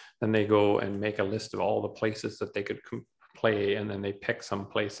done. Then they go and make a list of all the places that they could play, and then they pick some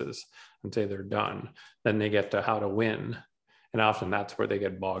places and say they're done. Then they get to how to win. And often that's where they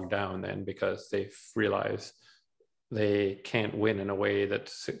get bogged down then, because they realize they can't win in a way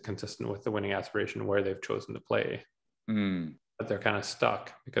that's consistent with the winning aspiration where they've chosen to play. But they're kind of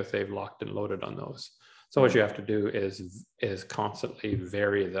stuck because they've locked and loaded on those. So what you have to do is constantly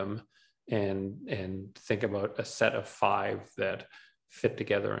vary them and think about a set of 5 that fit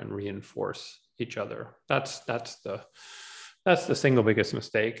together and reinforce each other. That's the single biggest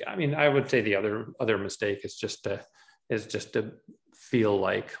mistake. I mean, I would say the other mistake is just to feel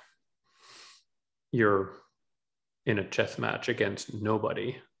like you're in a chess match against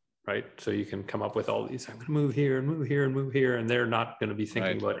nobody, right? So you can come up with all these, I'm going to move here and move here and move here, and they're not going to be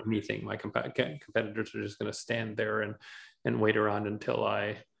thinking about anything. My competitors are just going to stand there and wait around until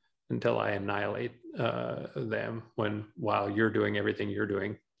I annihilate them. While you're doing everything you're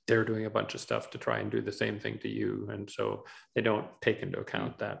doing, they're doing a bunch of stuff to try and do the same thing to you, and so they don't take into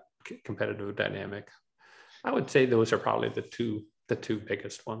account that competitive dynamic. I would say those are probably the two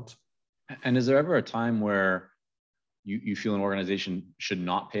biggest ones. And is there ever a time where you feel an organization should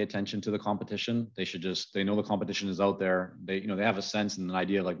not pay attention to the competition? They know the competition is out there. They have a sense and an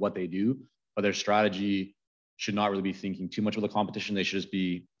idea of like what they do, but their strategy should not really be thinking too much of the competition. They should just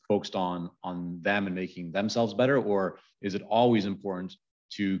be focused on them and making themselves better? Or is it always important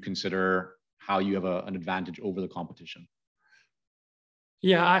to consider how you have an advantage over the competition?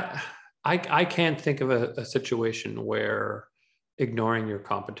 Yeah, I can't think of a situation where ignoring your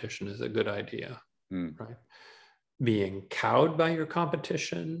competition is a good idea, right? being cowed by your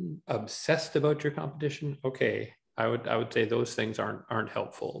competition, obsessed about your competition, okay, I would say those things aren't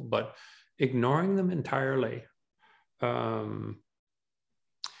helpful. But ignoring them entirely, you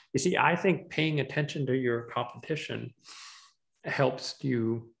see, I think paying attention to your competition helps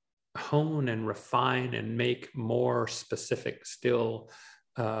you hone and refine and make more specific still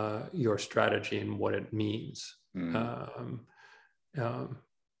your strategy and what it means.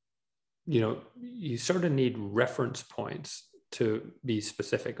 You sort of need reference points to be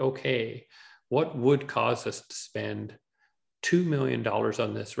specific. Okay, what would cause us to spend $2 million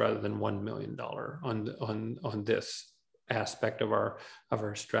on this rather than $1 million on this aspect of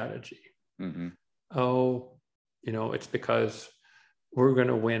our strategy? Oh, it's because we're going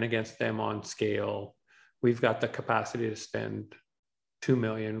to win against them on scale. We've got the capacity to spend 2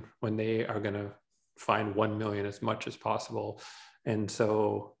 million when they are going to find 1 million as much as possible. And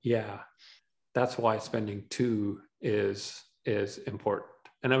so, yeah, that's why spending 2 is important.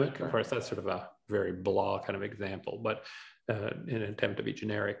 And I mean, of course, that's sort of a very blah kind of example, but in an attempt to be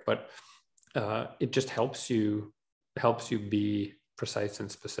generic, but it just helps you be precise and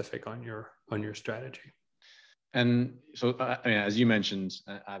specific on your strategy. And so, I mean, as you mentioned,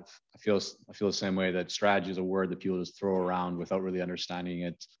 I feel the same way, that strategy is a word that people just throw around without really understanding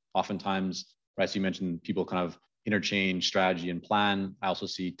it. Oftentimes, right? So you mentioned people kind of interchange strategy and plan. I also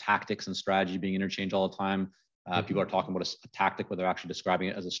see tactics and strategy being interchanged all the time. People are talking about a tactic, but they're actually describing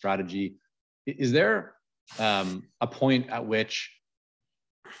it as a strategy. Is there a point at which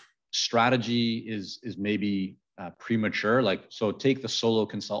strategy is maybe premature? Like, so take the solo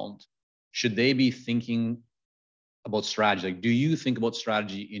consultant. Should they be thinking about strategy? Like, do you think about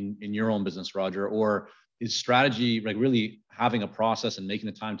strategy in your own business, Roger, or is strategy like really having a process and making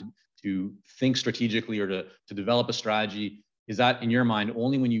the time to think strategically or to develop a strategy? Is that in your mind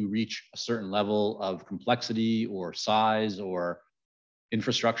only when you reach a certain level of complexity or size or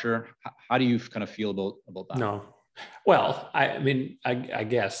infrastructure? How do you kind of feel about that? No. Well, I mean, I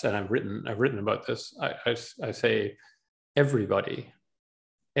guess, and I've written about this. I say everybody,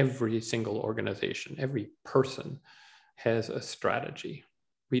 every single organization, every person has a strategy.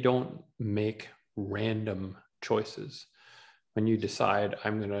 We don't make random choices. When you decide,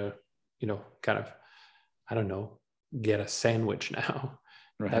 I'm going to, kind of, I don't know, get a sandwich now.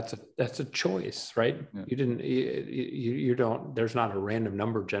 Right. That's a choice, right? Yeah. You don't, there's not a random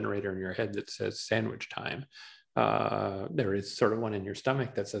number generator in your head that says sandwich time. There is sort of one in your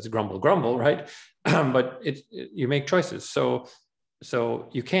stomach that says grumble, grumble, right? But you make choices. So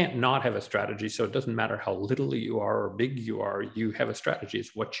you can't not have a strategy. So it doesn't matter how little you are or big you are, you have a strategy.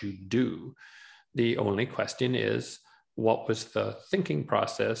 It's what you do. The only question is, what was the thinking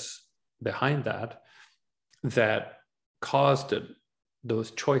process behind that caused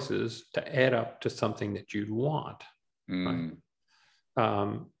those choices to add up to something that you'd want? Right?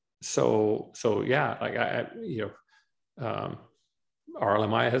 So yeah, like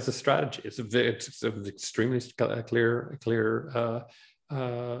RLMI has a strategy. It's an extremely clear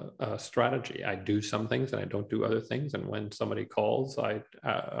strategy. I do some things and I don't do other things. And when somebody calls, I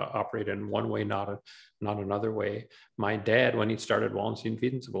operate in one way, not another way. My dad, when he started Wallenstein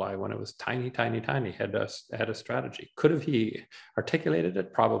Feed and Supply, when it was tiny, had a strategy. Could have he articulated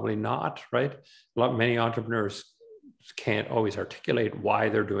it? Probably not, right? Many entrepreneurs can't always articulate why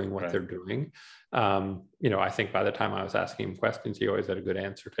they're doing what they're doing. I think by the time I was asking him questions, he always had a good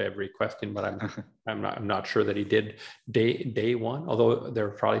answer to every question, but I'm not sure that he did day one, although there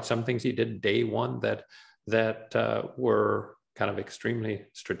are probably some things he did day one that were kind of extremely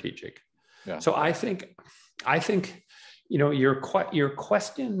strategic. Yeah. So I think your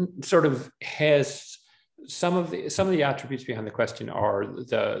question sort of has some of the attributes behind the question are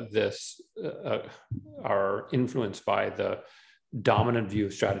are influenced by the dominant view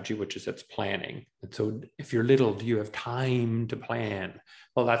of strategy, which is it's planning. And so if you're little, do you have time to plan?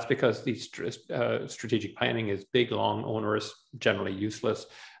 Well, that's because the strategic planning is big, long, onerous, generally useless.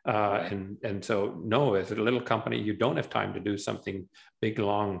 And so no, as a little company, you don't have time to do something big,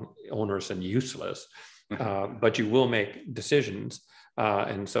 long, onerous, and useless, but you will make decisions.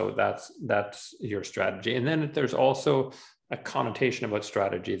 And so that's your strategy. And then there's also a connotation about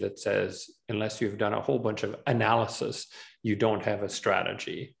strategy that says, unless you've done a whole bunch of analysis, you don't have a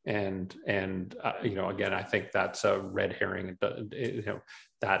strategy. And again, I think that's a red herring.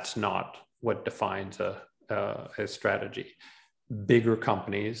 That's not what defines a strategy. Bigger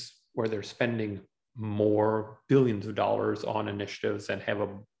companies where they're spending more billions of dollars on initiatives and have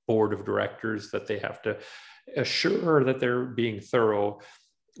a board of directors that they have to assure that they're being thorough,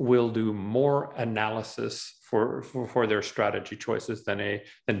 will do more analysis for their strategy choices than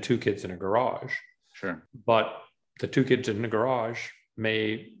two kids in a garage. Sure. But the two kids in the garage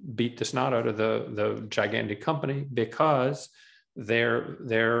may beat the snot out of the gigantic company because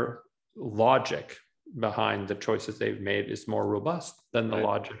their logic behind the choices they've made is more robust than the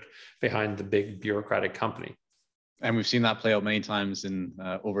logic behind the big bureaucratic company. And we've seen that play out many times in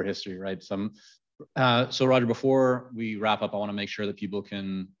over history, right? So Roger, before we wrap up, I want to make sure that people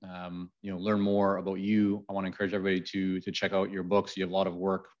can learn more about you. I want to encourage everybody to check out your books. You have a lot of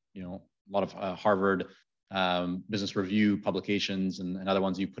work, a lot of Harvard Business Review publications and other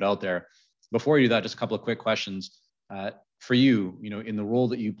ones you put out there. Before you do that, just a couple of quick questions. For you, in the role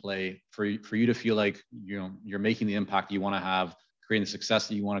that you play, for you to feel like you're making the impact you want to have, creating the success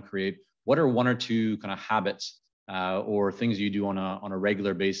that you want to create, what are one or two kind of habits or things you do on a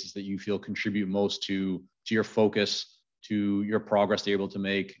regular basis that you feel contribute most to your focus, to your progress that you're able to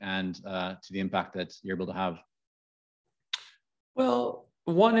make, and to the impact that you're able to have? Well,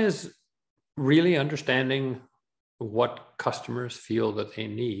 one is really understanding what customers feel that they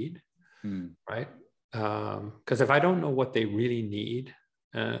need, right? Because if I don't know what they really need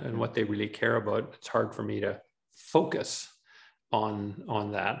and what they really care about, it's hard for me to focus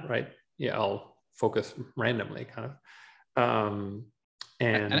on that, right? Yeah, I'll focus randomly, kind of.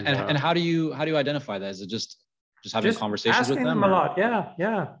 And how do you identify that? Is it just having conversations with them? Asking them a lot.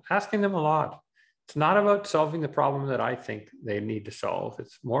 Yeah, asking them a lot. It's not about solving the problem that I think they need to solve.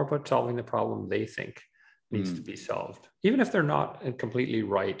 It's more about solving the problem they think needs to be solved, even if they're not completely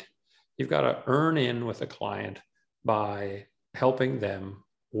right. You've got to earn in with a client by helping them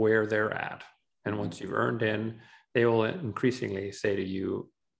where they're at. And once you've earned in, they will increasingly say to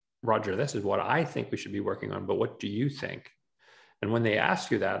you, Roger, this is what I think we should be working on, but what do you think? And when they ask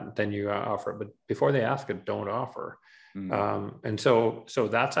you that, then you offer it. But before they ask it, don't offer. And so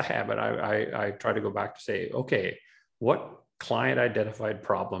that's a habit. I try to go back to say, okay, what client identified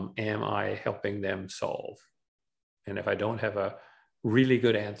problem am I helping them solve? And if I don't have a really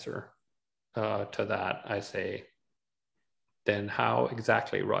good answer to that, I say, then how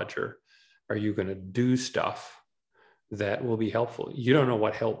exactly, Roger, are you going to do stuff that will be helpful? You don't know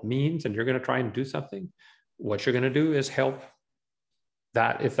what help means, and you're going to try and do something. What you're going to do is help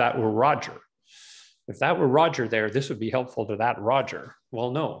that. If that were Roger there, this would be helpful to that Roger.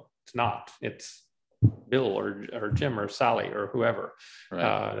 Well, no, it's not. It's Bill or Jim or Sally or whoever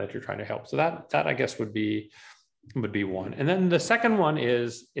that you're trying to help. So that I guess would be one. And then the second one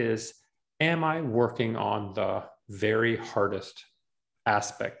is am I working on the very hardest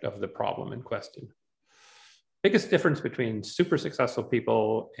aspect of the problem in question? Biggest difference between super successful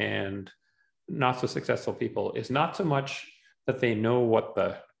people and not so successful people is not so much that they know what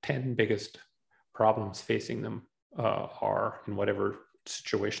the 10 biggest problems facing them are in whatever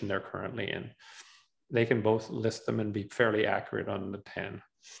situation they're currently in. They can both list them and be fairly accurate on the 10.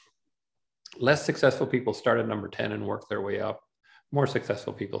 Less successful people start at number 10 and work their way up. More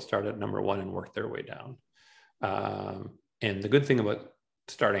successful people start at number 1 and work their way down. And the good thing about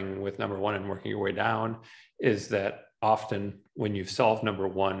starting with number 1 and working your way down is that often when you've solved number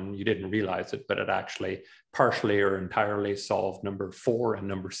 1, you didn't realize it, but it actually partially or entirely solved number 4 and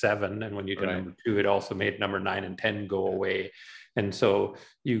number 7. And when you did number 2, it also made number 9 and 10 go away. And so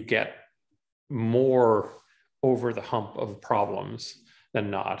you get more over the hump of problems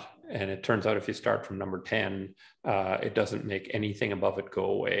than not. And it turns out if you start from number 10, it doesn't make anything above it go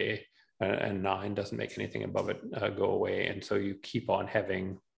away. And 9 doesn't make anything above it go away. And so you keep on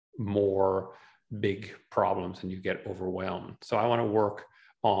having more big problems and you get overwhelmed. So I want to work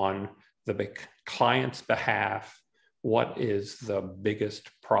on the big client's behalf. What is the biggest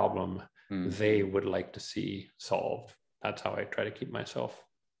problem they would like to see solved? That's how I try to keep myself.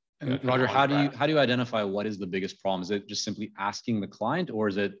 And Roger, how do you identify what is the biggest problem? Is it just simply asking the client, or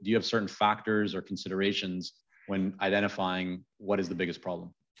do you have certain factors or considerations when identifying what is the biggest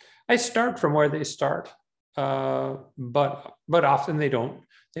problem? I start from where they start, but often they don't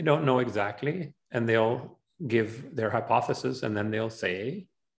know exactly, and they'll give their hypothesis, and then they'll say,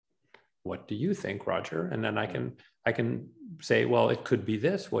 "What do you think, Roger?" And then I can say, "Well, it could be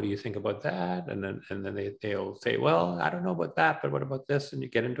this. What do you think about that?" And then they'll say, "Well, I don't know about that, but what about this?" And you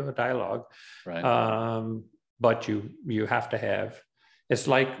get into a dialogue. Right. But you have to have. It's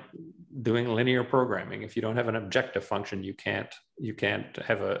like doing linear programming. If you don't have an objective function, you can't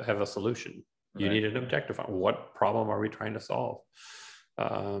have a solution. You need an objective function. What problem are we trying to solve?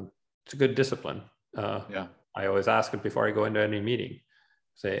 It's a good discipline. I always ask it before I go into any meeting.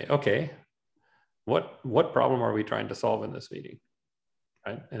 Say, okay, what problem are we trying to solve in this meeting?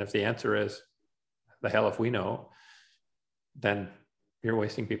 Right? And if the answer is the hell if we know, then you're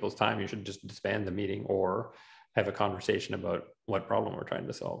wasting people's time. You should just disband the meeting or have a conversation about what problem we're trying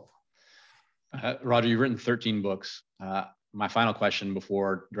to solve. Roger, you've written 13 books. My final question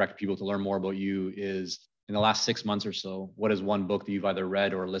before directing people to learn more about you is, in the last 6 months or so, what is one book that you've either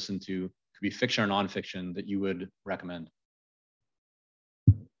read or listened to, could be fiction or nonfiction, that you would recommend?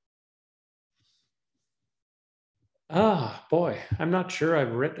 Boy, I'm not sure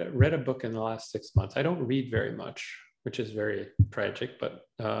I've read a book in the last 6 months. I don't read very much, which is very tragic, but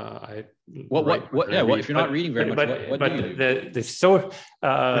if you're not reading very much, what do you do?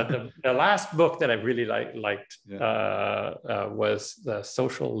 The last book that I really liked was The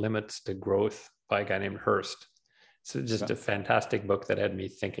Social Limits to Growth by a guy named Hurst. So just a fantastic book that had me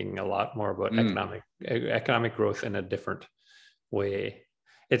thinking a lot more about economic growth in a different way.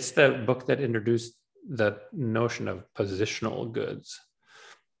 It's the book that introduced the notion of positional goods.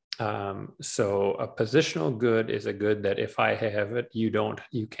 So a positional good is a good that if I have it, you don't,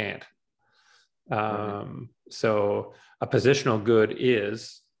 you can't. So a positional good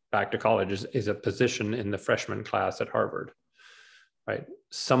is, back to college, is a position in the freshman class at Harvard, right?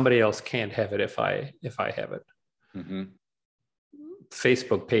 Somebody else can't have it if I have it. Mm-hmm.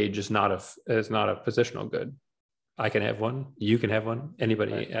 Facebook page is not a positional good. I can have one. You can have one.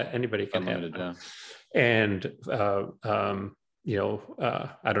 Anybody can have it. Yeah. And I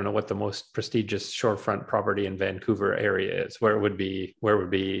don't know what the most prestigious shorefront property in Vancouver area is. Where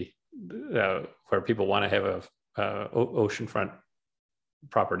people want to have a oceanfront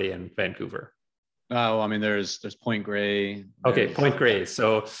property in Vancouver. Oh, I mean, there's Point Grey. Okay, Point Grey.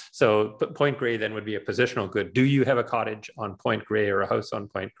 So Point Grey then would be a positional good. Do you have a cottage on Point Grey or a house on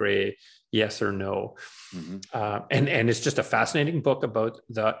Point Grey? Yes or no? Mm-hmm. And it's just a fascinating book about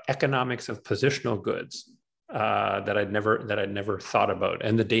the economics of positional goods that I'd never thought about,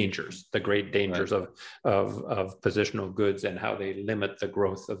 and the great dangers of positional goods and how they limit the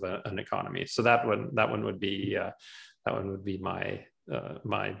growth of an economy. So that one would be my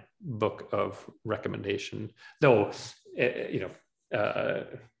book of recommendation. Though, if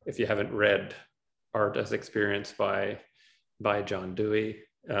you haven't read Art as Experience by John Dewey,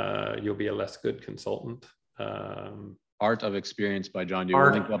 you'll be a less good consultant. Art of Experience by John Dewey.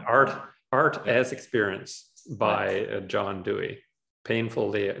 Art as Experience by John Dewey.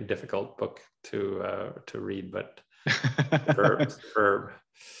 Painfully difficult book to read, but he's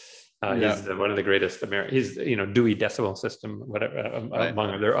one of the greatest American. He's Dewey Decimal System, whatever,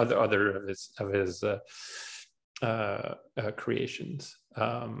 among other of his creations.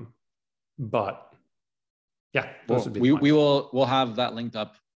 But yeah, those would be we'll have that linked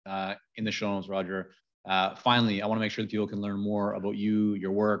up in the show notes, Roger. Finally, I want to make sure that people can learn more about you,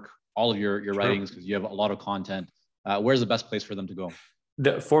 your work, all of your writings, because you have a lot of content. Where's the best place for them to go?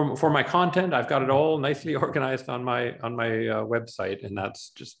 For my content, I've got it all nicely organized on my website, and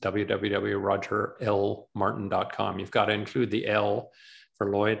that's just www.rogerlmartin.com. You've got to include the L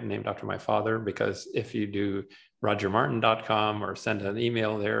for Lloyd, named after my father, because if you do rogermartin.com or send an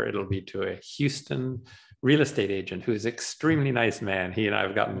email there, it'll be to a Houston real estate agent who is an extremely nice man. He and I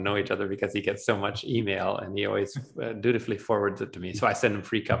have gotten to know each other because he gets so much email, and he always dutifully forwards it to me. So I send him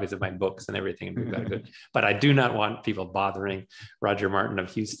free copies of my books and everything, and we've got good. But I do not want people bothering Roger Martin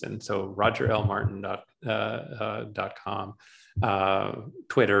of Houston. So rogerlmartin.com,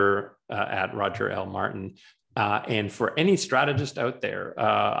 Twitter at Roger L. Martin. And for any strategist out there,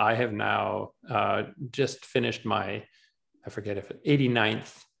 I have now just finished my, I forget if it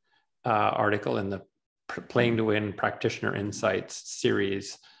 89th article in the Playing to Win Practitioner Insights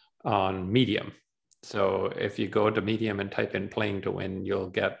series on Medium. So if you go to Medium and type in Playing to Win, you'll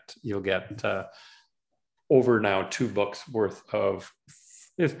get over now 2 books worth of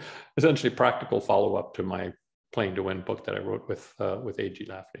essentially practical follow-up to my Playing to Win book that I wrote with A.G.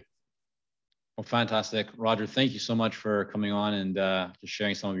 Lafferty. Well, fantastic. Roger, thank you so much for coming on and just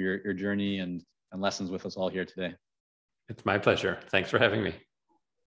sharing some of your journey and lessons with us all here today. It's my pleasure. Thanks for having me.